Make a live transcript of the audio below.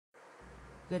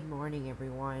Good morning,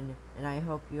 everyone, and I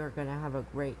hope you're gonna have a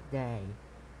great day.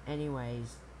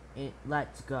 Anyways,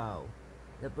 let's go.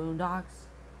 The Boondocks?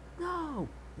 No!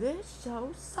 This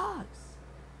show sucks!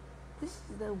 This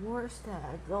is the worst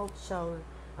adult show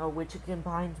which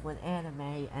combines with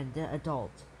anime and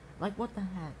adult. Like, what the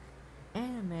heck?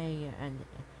 Anime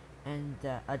and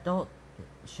adult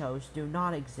shows do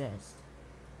not exist.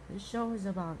 The show is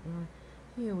about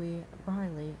Huey,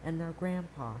 Riley, and their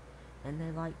grandpa, and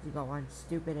they like to go on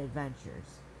stupid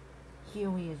adventures.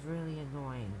 Huey is really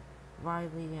annoying.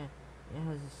 Riley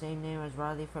has the same name as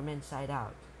Riley from Inside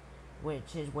Out,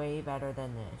 which is way better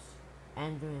than this.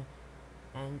 And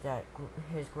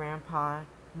his grandpa,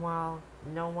 well,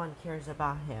 no one cares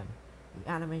about him. The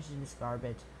animation is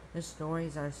garbage. The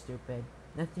stories are stupid.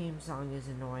 The theme song is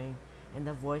annoying, and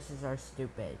the voices are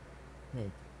stupid.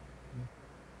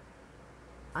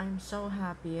 I'm so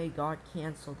happy it got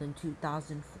cancelled in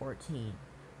 2014,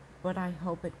 but I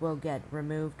hope it will get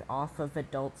removed off of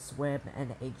Adult Swim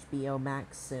and HBO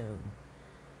Max soon.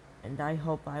 And I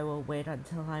hope I will wait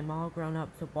until I'm all grown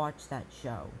up to watch that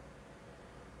show.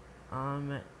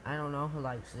 I don't know who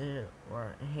likes it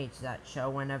or hates that show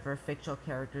whenever fictional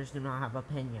characters do not have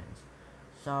opinions.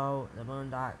 So, the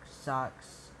Boondocks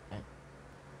sucks.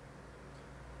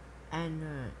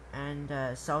 And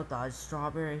so does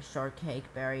Strawberry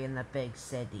Shortcake Berry in the Big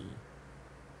City.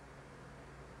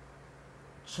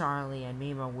 Charlie and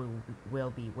Mima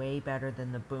will be way better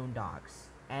than the Boondocks.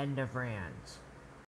 End of rant.